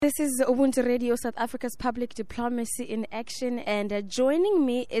This is Ubuntu Radio, South Africa's public diplomacy in action, and joining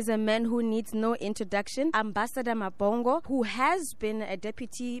me is a man who needs no introduction, Ambassador Mabhongo, who has been a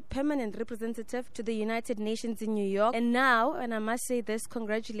deputy permanent representative to the United Nations in New York, and now, and I must say this,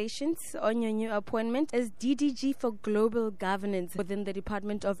 congratulations on your new appointment as DDG for Global Governance within the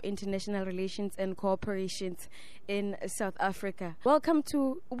Department of International Relations and Cooperation in South Africa. Welcome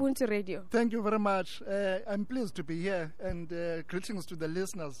to Ubuntu Radio. Thank you very much. I'm pleased to be here, and greetings to the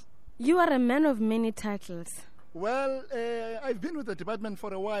listeners. You are a man of many titles. Well, I've been with the department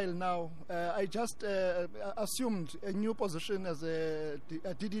for a while now. I just assumed a new position as a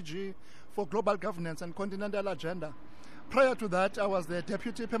DDG for Global Governance and Continental Agenda. Prior to that, I was the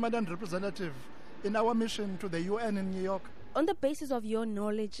Deputy Permanent Representative in our mission to the UN in New York. On the basis of your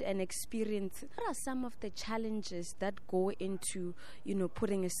knowledge and experience, what are some of the challenges that go into,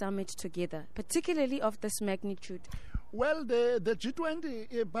 putting a summit together, particularly of this magnitude? Well, the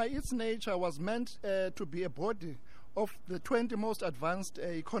G20, by its nature, was meant to be a body of the 20 most advanced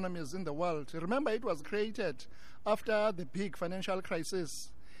economies in the world. Remember, it was created after the big financial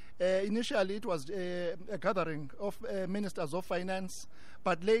crisis. Initially, it was a gathering of ministers of finance,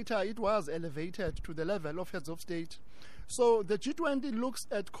 but later it was elevated to the level of heads of state. So the G20 looks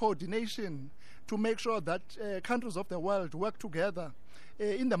at coordination to make sure that countries of the world work together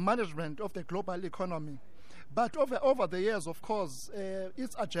in the management of the global economy. But over the years, of course,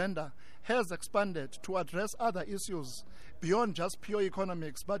 its agenda has expanded to address other issues beyond just pure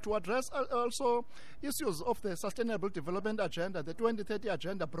economics, but to address also issues of the Sustainable Development Agenda, the 2030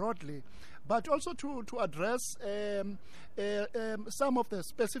 Agenda broadly, but also to address some of the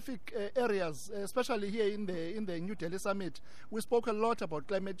specific areas, especially here in the New Delhi Summit. We spoke a lot about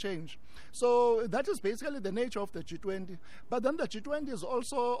climate change. So that is basically the nature of the G20. But then the G20 is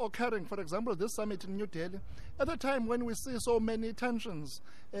also occurring, for example, this summit in New Delhi, at a time when we see so many tensions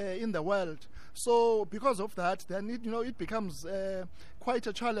in the world. So because of that, then it becomes quite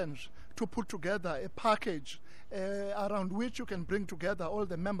a challenge to put together a package around which you can bring together all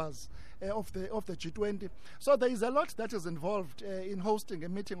the members of the G20. So there is a lot that is involved in hosting a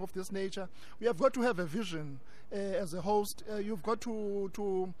meeting of this nature. We have got to have a vision as a host. You've got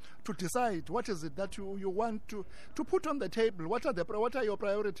to decide what is it that you want to put on the table. What are your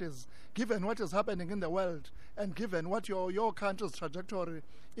priorities, given what is happening in the world and given what your country's trajectory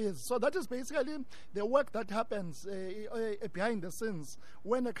is. So that is basically the work that happens behind the scenes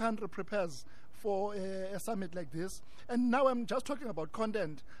when a country prepares for a summit like this. And now I'm just talking about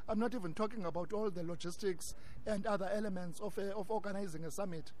content. I'm not even talking about all the logistics and other elements of organizing a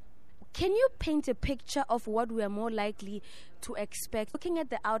summit. Can you paint a picture of what we are more likely to expect? Looking at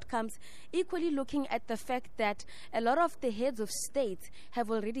the outcomes, equally looking at the fact that a lot of the heads of state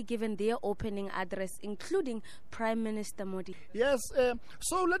have already given their opening address, including Prime Minister Modi. Yes,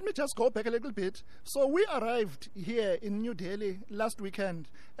 so let me just go back a little bit. So we arrived here in New Delhi last weekend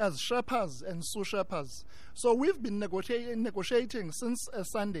as Sherpas and sous-Sherpas. So we've been negotiating since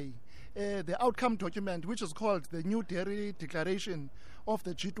Sunday the outcome document, which is called the New Delhi Declaration of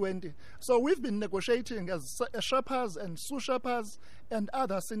the G20. So we've been negotiating as Sherpas and sous-Sherpas and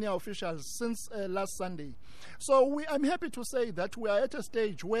other senior officials since last Sunday. So I'm happy to say that we are at a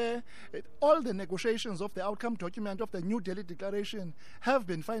stage where all the negotiations of the outcome document of the New Delhi Declaration have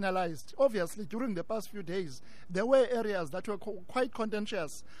been finalized. Obviously, during the past few days, there were areas that were quite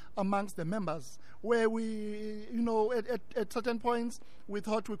contentious amongst the members, where we, at certain points, we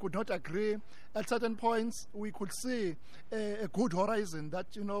thought we could not agree. At certain points, we could see a good horizon that,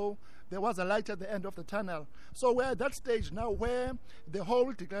 there was a light at the end of the tunnel. So we're at that stage now where the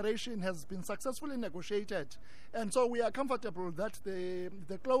whole declaration has been successfully negotiated. And so we are comfortable that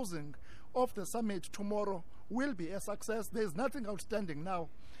the closing of the summit tomorrow will be a success. There's nothing outstanding now.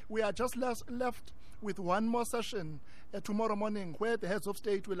 We are just left with one more session tomorrow morning where the heads of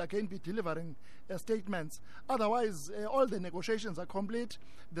state will again be delivering statements. Otherwise, all the negotiations are complete.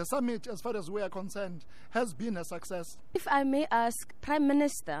 The summit, as far as we are concerned, has been a success. If I may ask, Prime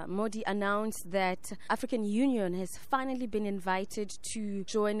Minister Modi announced that African Union has finally been invited to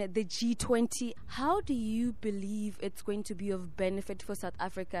join the G20. How do you believe it's going to be of benefit for South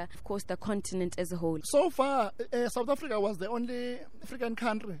Africa, of course, the continent as a whole? So far, South Africa was the only African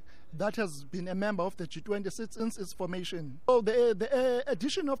country that has been a member of the G20 since its formation. So the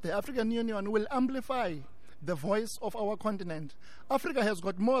addition of the African Union will amplify the voice of our continent. Africa has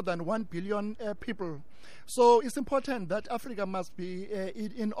got more than 1 billion people. So it's important that Africa must be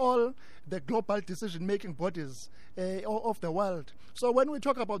in all the global decision-making bodies of the world. So when we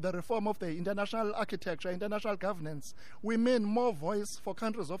talk about the reform of the international architecture, international governance, we mean more voice for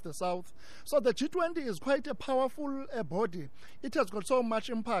countries of the South. So the G20 is quite a powerful body. It has got so much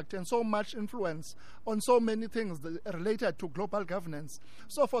impact and so much influence on so many things related to global governance.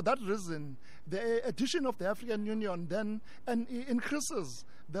 So for that reason, the addition of the African Union then increases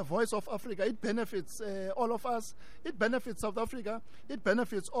the voice of Africa. It benefits all of us. It benefits South Africa. It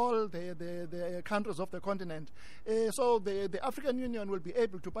benefits all the countries of the continent. So the African Union will be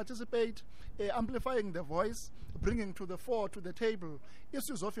able to participate, amplifying the voice, bringing to the fore, to the table,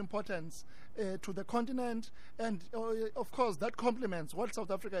 issues of importance to the continent. And of course, that complements what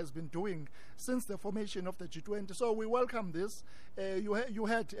South Africa has been doing since the formation of the G20. So we welcome this. You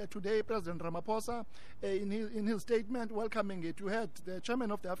had today President Ramaphosa in his statement welcoming it. You had the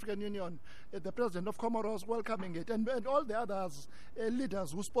chairman of the African Union, the president of Comoros welcoming it, and all the others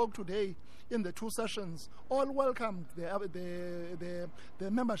leaders who spoke today in the two sessions all welcomed the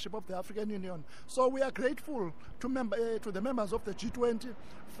membership of the African Union. So we are grateful to the members of the G20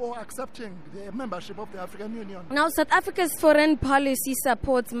 for accepting the membership of the African Union. Now, South Africa's foreign policy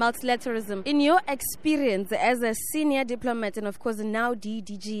supports multilateralism. In your experience as a senior diplomat and, of course, now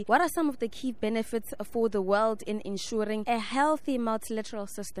DDG, what are some of the key benefits for the world in ensuring a healthy multilateral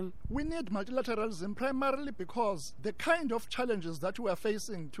system? We need multilateralism primarily because the kind of challenges that we are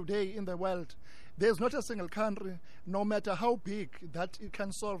facing today in the world, there's not a single country, no matter how big, that it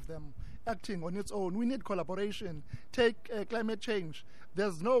can solve them acting on its own. We need collaboration. Take climate change.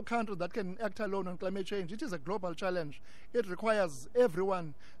 There's no country that can act alone on climate change. It is a global challenge. It requires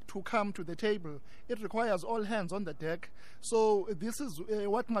everyone to come to the table. It requires all hands on the deck. So this is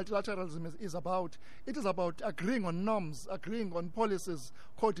what multilateralism is about. It is about agreeing on norms, agreeing on policies,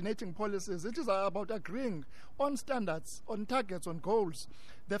 coordinating policies. It is about agreeing on standards, on targets, on goals.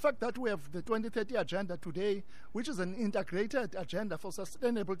 The fact that we have the 2030 agenda today, which is an integrated agenda for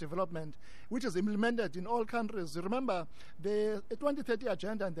sustainable development, which is implemented in all countries. Remember, the 2030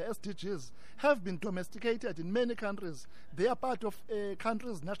 agenda and the SDGs have been domesticated in many countries. They are part of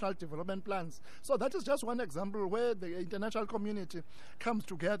countries' national development plans. So that is just one example where the international community comes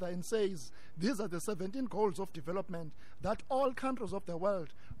together and says, these are the 17 goals of development that all countries of the world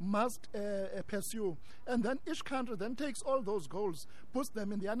must pursue. And then each country then takes all those goals, puts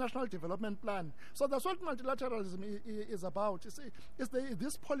them in their national development plan. So that's what multilateralism is about. It's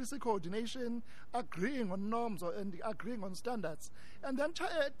this policy coordination, agreeing on norms and agreeing on standards, and then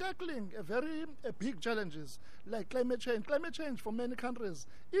tackling very big challenges like climate change. Climate change for many countries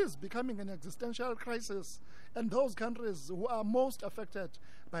is becoming an existential crisis, and those countries who are most affected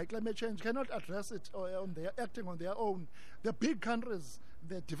by climate change cannot address it acting on their own. The big countries,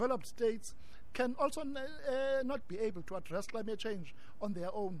 the developed states, can also not be able to address climate change on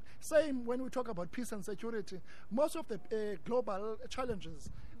their own. Same when we talk about peace and security. Most of the global challenges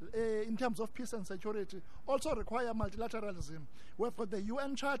in terms of peace and security also require multilateralism. We've got the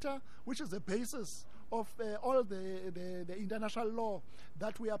UN Charter, which is the basis of all the international law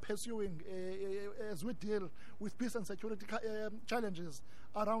that we are pursuing as we deal with peace and security challenges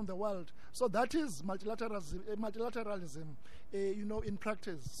around the world. So that is multilateralism, in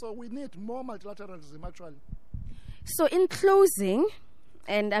practice. So we need more multilateralism, actually. So in closing,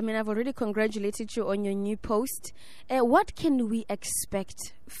 and I've already congratulated you on your new post, what can we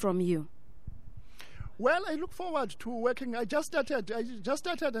expect from you? Well, I look forward to working. I just started,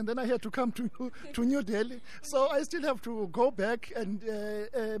 and then I had to come to New Delhi. So I still have to go back and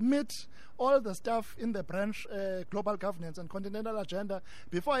meet all the staff in the branch, Global Governance and Continental Agenda.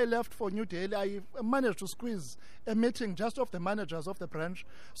 Before I left for New Delhi, I managed to squeeze a meeting just of the managers of the branch.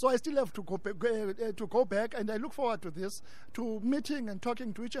 So I still have to go back, and I look forward to this, to meeting and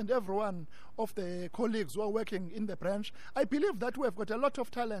talking to each and every one of the colleagues who are working in the branch. I believe that we have got a lot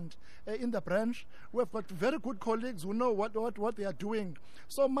of talent in the branch. We have got very good colleagues who know what they are doing.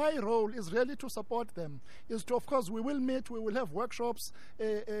 So my role is really to support them. Of course, we will meet, we will have workshops,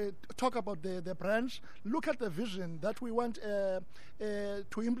 talk about the branch, look at the vision that we want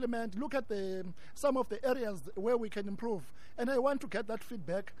to implement, look at some of the areas where we can improve. And I want to get that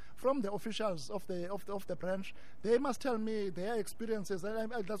feedback from the officials of the branch. They must tell me their experiences,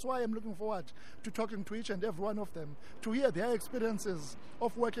 and that's why I'm looking forward to talking to each and every one of them, to hear their experiences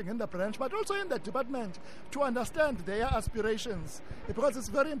of working in the branch, but also in the department, to understand their aspirations, because it's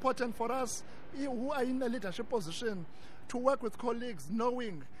very important for us who are in a leadership position to work with colleagues,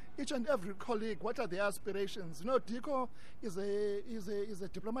 knowing each and every colleague, what are their aspirations. DICO is a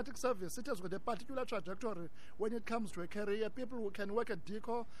diplomatic service. It has got a particular trajectory when it comes to a career. People who can work at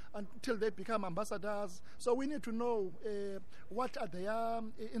DICO until they become ambassadors. So we need to know what are their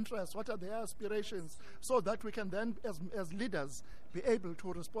interests, what are their aspirations, so that we can then, as leaders, be able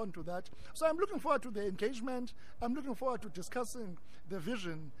to respond to that. So I'm looking forward to the engagement. I'm looking forward to discussing the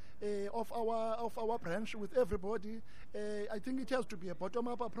vision of our branch with everybody. I think it has to be a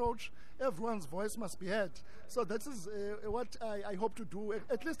bottom-up approach. Everyone's voice must be heard. So that is what I hope to do,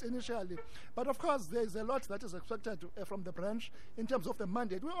 at least initially. But of course, there is a lot that is expected from the branch in terms of the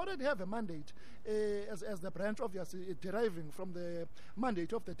mandate. We already have a mandate as the branch, obviously deriving from the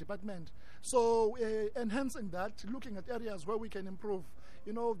mandate of the department. So enhancing that, looking at areas where we can improve.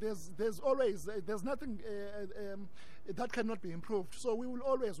 There's always there's nothing that cannot be improved. So we will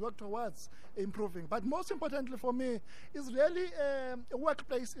always work towards improving. But most importantly for me is really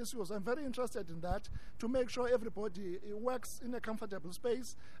workplace issues. I'm very interested in that, to make sure everybody works in a comfortable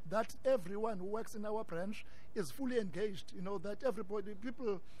space, that everyone who works in our branch is fully engaged. That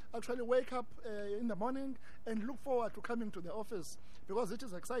people actually wake up in the morning and look forward to coming to the office, because it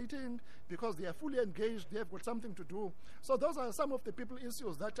is exciting, because they are fully engaged, they have got something to do. So those are some of the people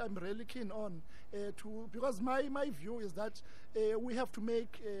issues that I'm really keen on, because my view is that we have to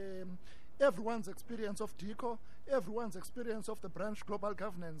make everyone's experience of DICO, everyone's experience of the branch global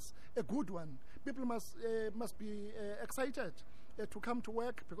governance a good one. People must be excited to come to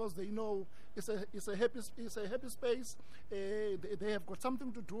work, because they know it's a happy space. They have got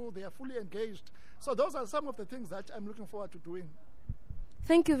something to do. They are fully engaged. So those are some of the things that I'm looking forward to doing.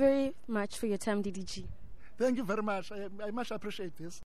 Thank you very much for your time, DDG. Thank you very much. I much appreciate this.